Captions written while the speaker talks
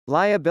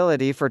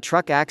Liability for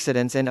truck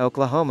accidents in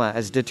Oklahoma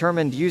is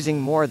determined using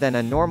more than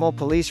a normal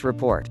police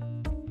report.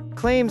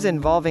 Claims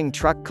involving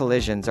truck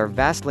collisions are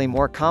vastly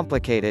more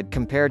complicated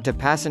compared to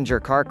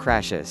passenger car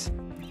crashes.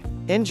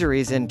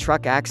 Injuries in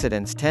truck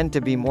accidents tend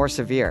to be more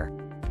severe.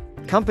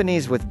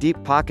 Companies with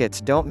deep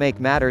pockets don't make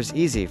matters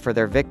easy for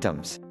their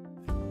victims.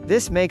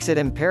 This makes it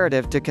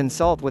imperative to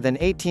consult with an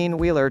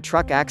 18-wheeler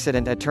truck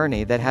accident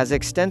attorney that has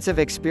extensive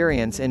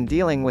experience in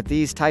dealing with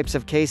these types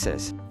of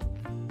cases.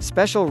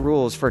 Special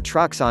rules for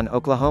trucks on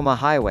Oklahoma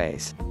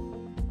highways.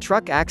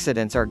 Truck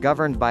accidents are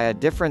governed by a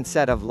different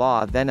set of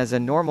law than as a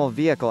normal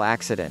vehicle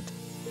accident.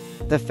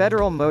 The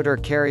Federal Motor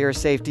Carrier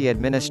Safety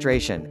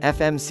Administration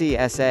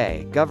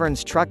 (FMCSA)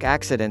 governs truck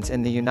accidents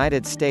in the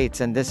United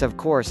States, and this of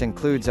course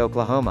includes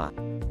Oklahoma.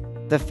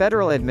 The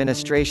federal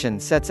administration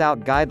sets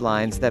out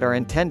guidelines that are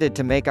intended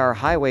to make our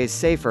highways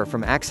safer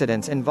from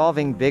accidents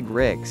involving big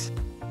rigs.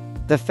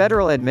 The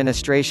federal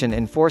administration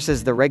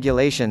enforces the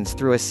regulations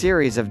through a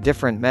series of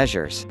different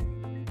measures.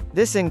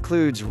 This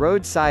includes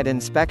roadside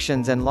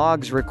inspections and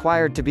logs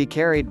required to be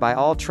carried by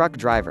all truck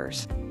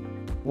drivers.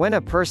 When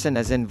a person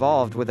is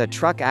involved with a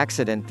truck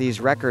accident,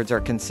 these records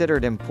are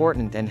considered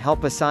important and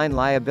help assign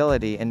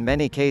liability in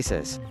many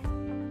cases.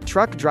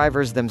 Truck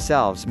drivers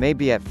themselves may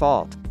be at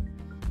fault.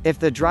 If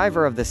the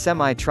driver of the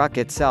semi-truck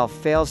itself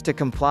fails to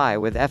comply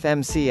with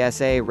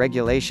FMCSA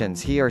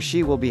regulations, he or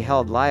she will be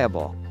held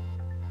liable.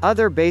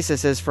 Other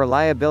bases for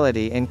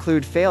liability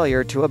include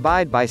failure to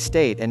abide by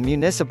state and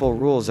municipal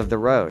rules of the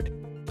road.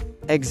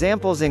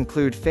 Examples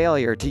include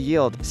failure to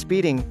yield,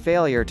 speeding,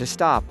 failure to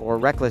stop, or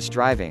reckless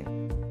driving.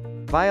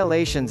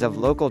 Violations of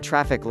local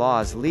traffic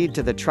laws lead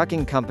to the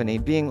trucking company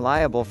being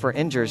liable for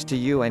injuries to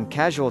you and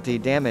casualty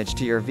damage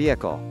to your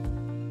vehicle.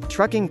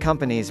 Trucking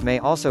companies may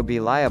also be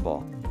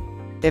liable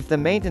if the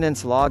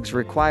maintenance logs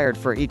required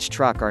for each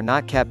truck are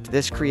not kept.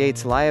 This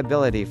creates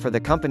liability for the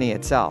company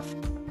itself.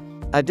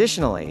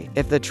 Additionally,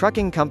 if the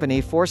trucking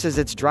company forces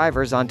its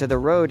drivers onto the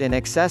road in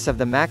excess of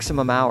the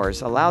maximum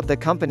hours allowed, the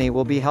company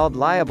will be held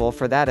liable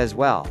for that as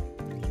well.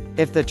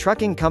 If the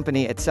trucking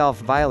company itself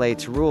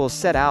violates rules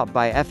set out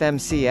by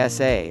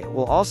FMCSA, it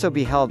will also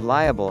be held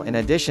liable in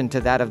addition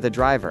to that of the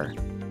driver.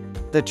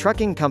 The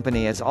trucking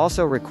company is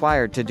also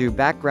required to do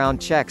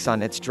background checks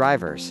on its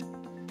drivers.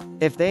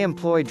 If they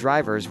employ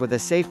drivers with a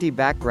safety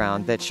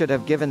background that should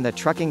have given the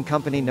trucking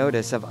company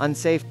notice of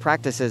unsafe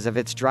practices of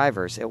its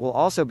drivers, it will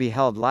also be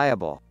held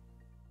liable.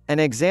 An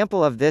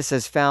example of this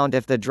is found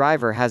if the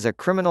driver has a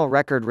criminal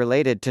record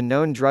related to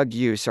known drug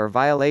use or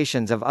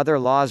violations of other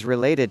laws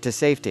related to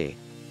safety.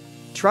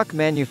 Truck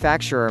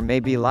manufacturer may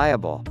be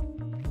liable.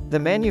 The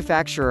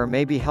manufacturer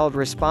may be held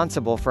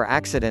responsible for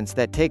accidents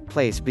that take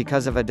place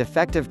because of a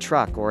defective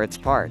truck or its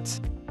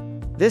parts.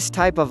 This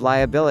type of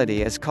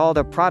liability is called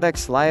a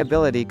products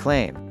liability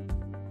claim.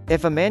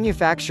 If a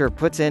manufacturer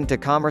puts into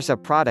commerce a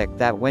product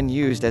that when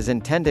used as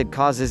intended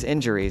causes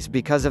injuries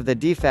because of the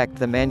defect,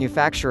 the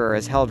manufacturer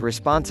is held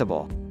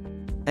responsible.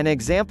 An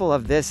example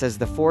of this is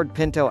the Ford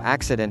Pinto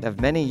accident of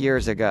many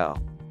years ago.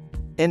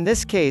 In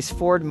this case,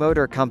 Ford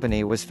Motor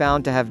Company was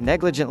found to have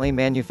negligently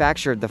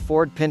manufactured the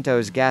Ford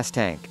Pinto's gas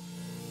tank.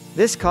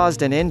 This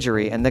caused an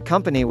injury and the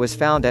company was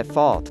found at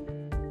fault.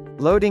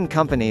 Loading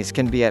companies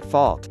can be at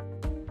fault.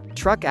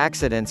 Truck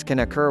accidents can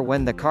occur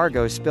when the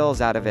cargo spills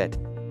out of it.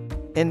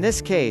 In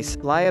this case,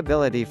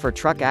 liability for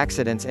truck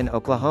accidents in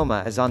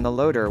Oklahoma is on the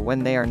loader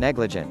when they are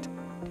negligent.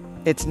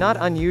 It's not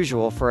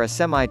unusual for a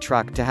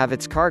semi-truck to have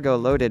its cargo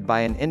loaded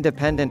by an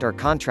independent or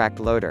contract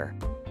loader.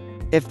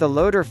 If the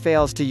loader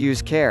fails to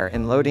use care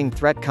in loading,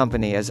 threat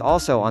company is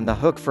also on the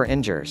hook for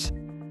injuries.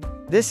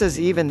 This is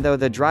even though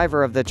the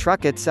driver of the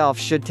truck itself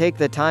should take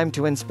the time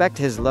to inspect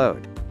his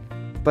load.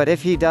 But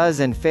if he does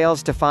and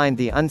fails to find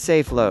the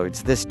unsafe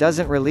loads, this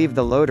doesn't relieve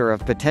the loader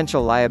of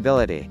potential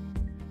liability.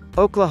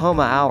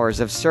 Oklahoma hours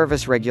of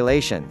service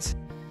regulations.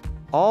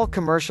 All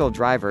commercial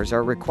drivers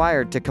are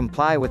required to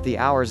comply with the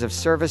hours of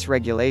service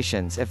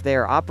regulations if they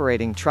are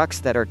operating trucks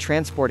that are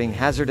transporting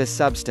hazardous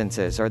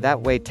substances or that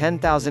weigh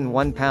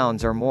 10,001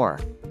 pounds or more.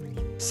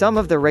 Some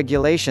of the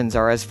regulations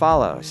are as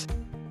follows.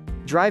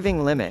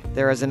 Driving limit.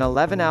 There is an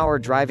 11-hour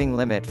driving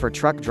limit for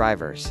truck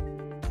drivers.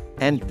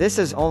 And this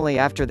is only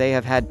after they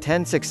have had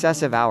 10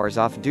 successive hours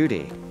off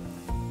duty.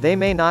 They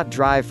may not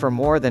drive for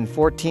more than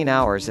 14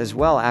 hours as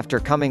well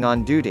after coming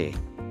on duty.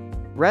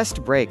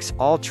 Rest breaks.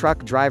 All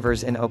truck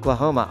drivers in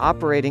Oklahoma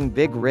operating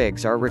big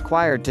rigs are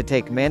required to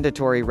take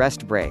mandatory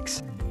rest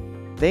breaks.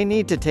 They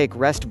need to take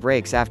rest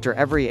breaks after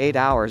every 8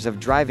 hours of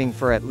driving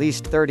for at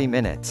least 30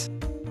 minutes.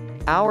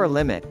 Hour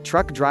limit.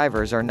 Truck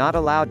drivers are not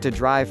allowed to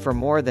drive for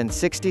more than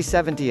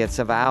 60/70ths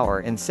of an hour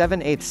in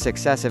 7/8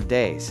 successive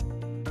days.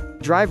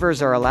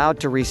 Drivers are allowed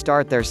to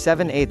restart their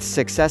 7/8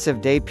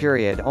 successive day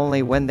period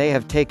only when they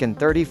have taken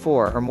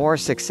 34 or more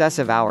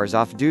successive hours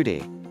off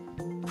duty.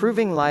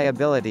 Proving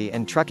liability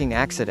in trucking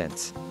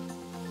accidents.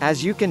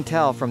 As you can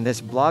tell from this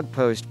blog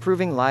post,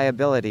 proving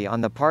liability on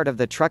the part of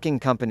the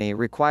trucking company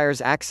requires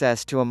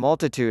access to a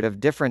multitude of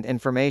different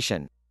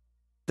information.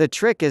 The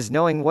trick is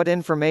knowing what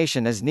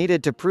information is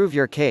needed to prove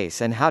your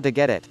case and how to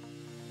get it.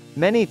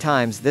 Many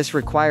times this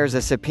requires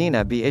a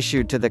subpoena be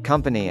issued to the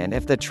company, and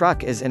if the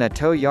truck is in a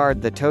tow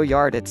yard, the tow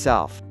yard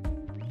itself.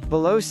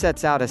 Below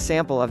sets out a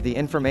sample of the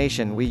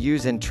information we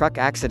use in truck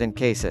accident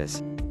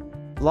cases.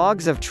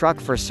 Logs of truck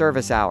for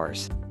service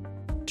hours.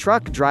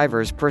 Truck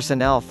driver's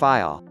personnel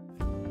file.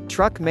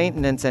 Truck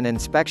maintenance and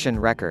inspection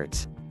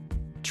records.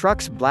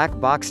 Truck's black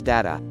box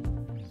data.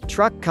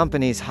 Truck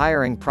company's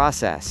hiring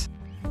process.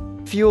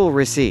 Fuel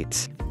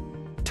receipts.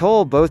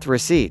 Toll booth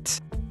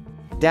receipts.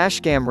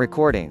 Dashcam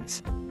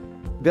recordings.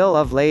 Bill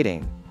of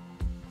lading.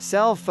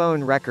 Cell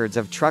phone records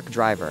of truck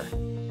driver.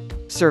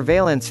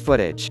 Surveillance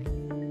footage.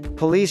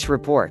 Police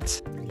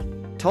reports.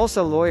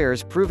 Tulsa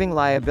lawyers proving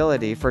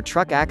liability for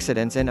truck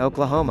accidents in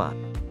Oklahoma.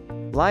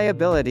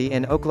 Liability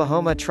in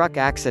Oklahoma truck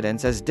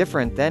accidents is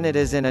different than it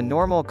is in a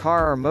normal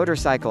car or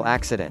motorcycle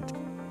accident.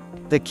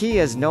 The key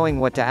is knowing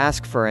what to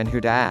ask for and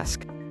who to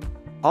ask.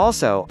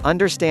 Also,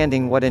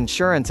 understanding what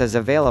insurance is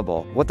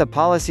available, what the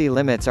policy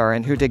limits are,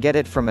 and who to get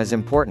it from is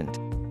important.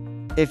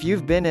 If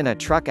you've been in a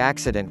truck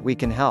accident, we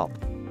can help.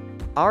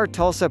 Our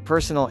Tulsa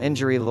personal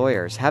injury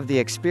lawyers have the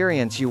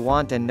experience you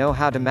want and know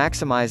how to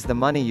maximize the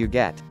money you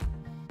get.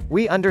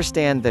 We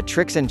understand the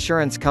tricks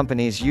insurance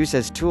companies use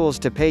as tools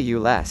to pay you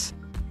less.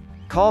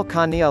 Call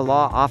Kania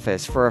Law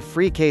Office for a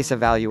free case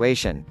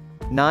evaluation.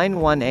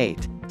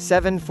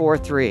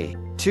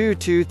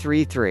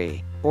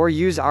 918-743-2233. Or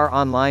use our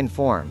online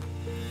form.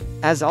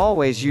 As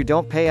always, you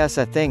don't pay us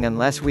a thing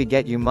unless we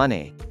get you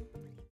money.